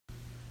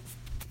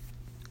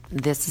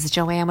This is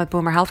Joanne with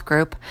Boomer Health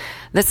Group.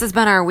 This has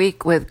been our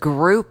week with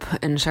group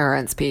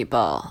insurance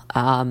people.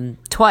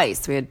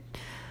 Twice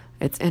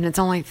it's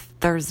only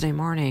Thursday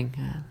morning,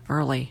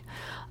 early.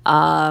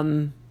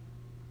 Couple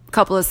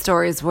of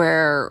stories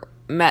where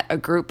met a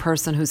group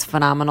person who's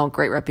phenomenal,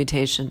 great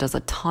reputation, does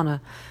a ton of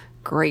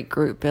great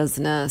group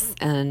business,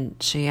 and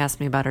she asked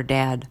me about her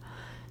dad.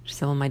 She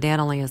said, "Well, my dad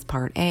only has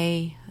Part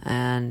A,"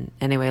 and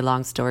anyway,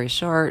 long story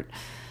short,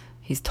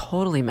 he's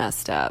totally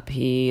messed up.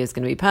 He is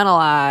going to be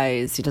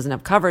penalized. He doesn't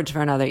have coverage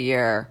for another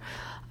year.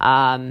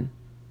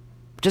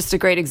 Just a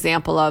great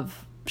example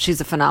of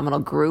she's a phenomenal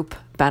group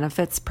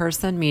benefits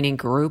person, meaning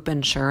group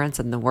insurance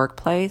in the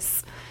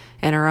workplace.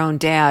 And her own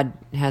dad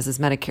has his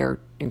Medicare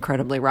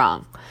incredibly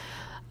wrong.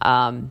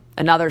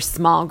 Another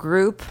small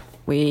group,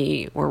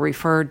 we were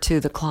referred to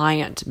the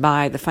client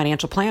by the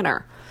financial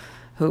planner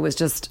who was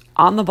just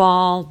on the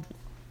ball.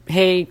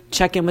 Hey,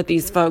 check in with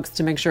these folks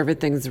to make sure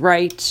everything's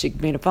right. She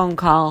made a phone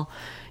call.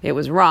 It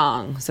was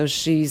wrong. So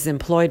she's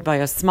employed by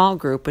a small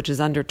group, which is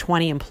under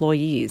 20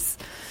 employees.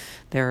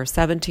 There are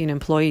 17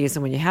 employees.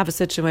 And when you have a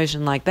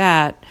situation like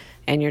that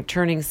and you're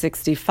turning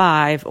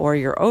 65 or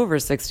you're over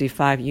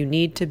 65, you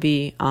need to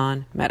be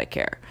on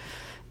Medicare,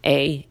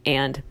 A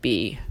and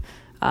B.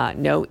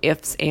 No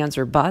ifs, ands,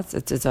 or buts.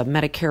 It's a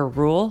Medicare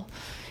rule.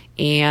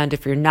 And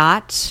if you're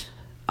not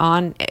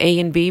on A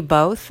and B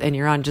both, and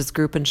you're on just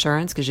group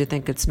insurance because you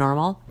think it's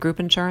normal group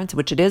insurance,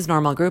 which it is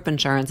normal group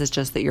insurance, it's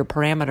just that your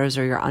parameters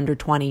are you're under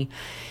 20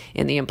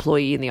 in the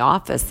employee in the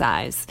office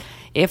size.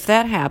 If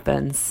that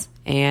happens,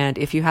 and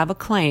if you have a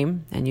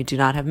claim and you do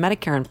not have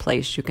Medicare in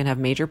place, you can have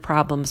major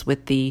problems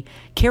with the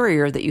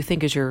carrier that you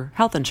think is your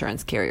health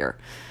insurance carrier.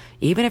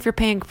 Even if you're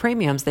paying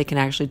premiums, they can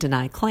actually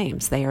deny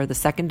claims. They are the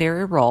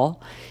secondary role,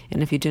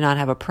 and if you do not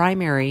have a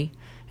primary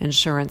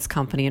insurance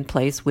company in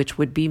place, which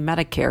would be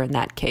Medicare in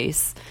that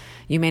case,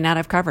 you may not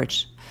have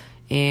coverage.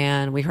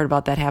 And we heard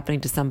about that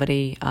happening to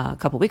somebody a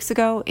couple weeks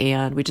ago,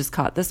 and we just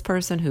caught this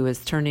person who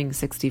is turning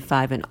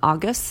 65 in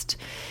August,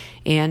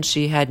 and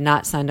she had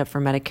not signed up for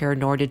Medicare,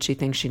 nor did she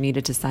think she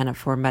needed to sign up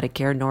for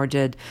Medicare, nor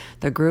did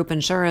the group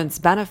insurance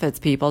benefits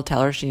people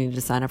tell her she needed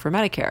to sign up for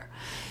Medicare.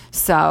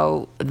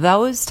 So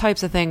those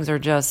types of things are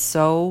just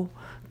so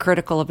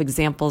critical of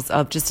examples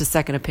of just a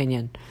second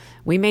opinion.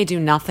 We may do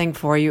nothing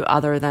for you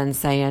other than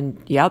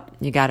saying, yep,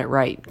 you got it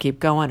right, keep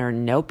going, or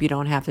nope, you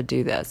don't have to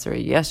do this, or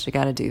yes, you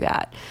got to do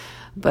that.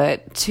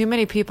 But too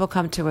many people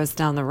come to us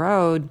down the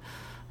road.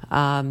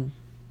 When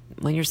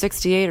you're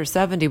 68 or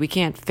 70, we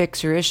can't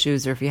fix your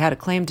issues, or if you had a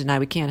claim denied,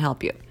 we can't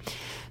help you.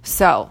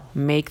 So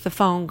make the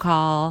phone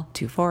call,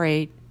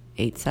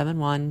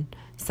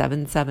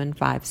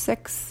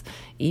 248-871-7756.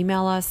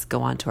 Email us,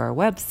 go onto our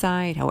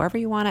website. However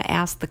you want to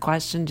ask the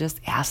question, just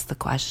ask the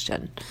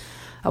question.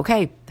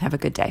 Okay, have a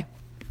good day.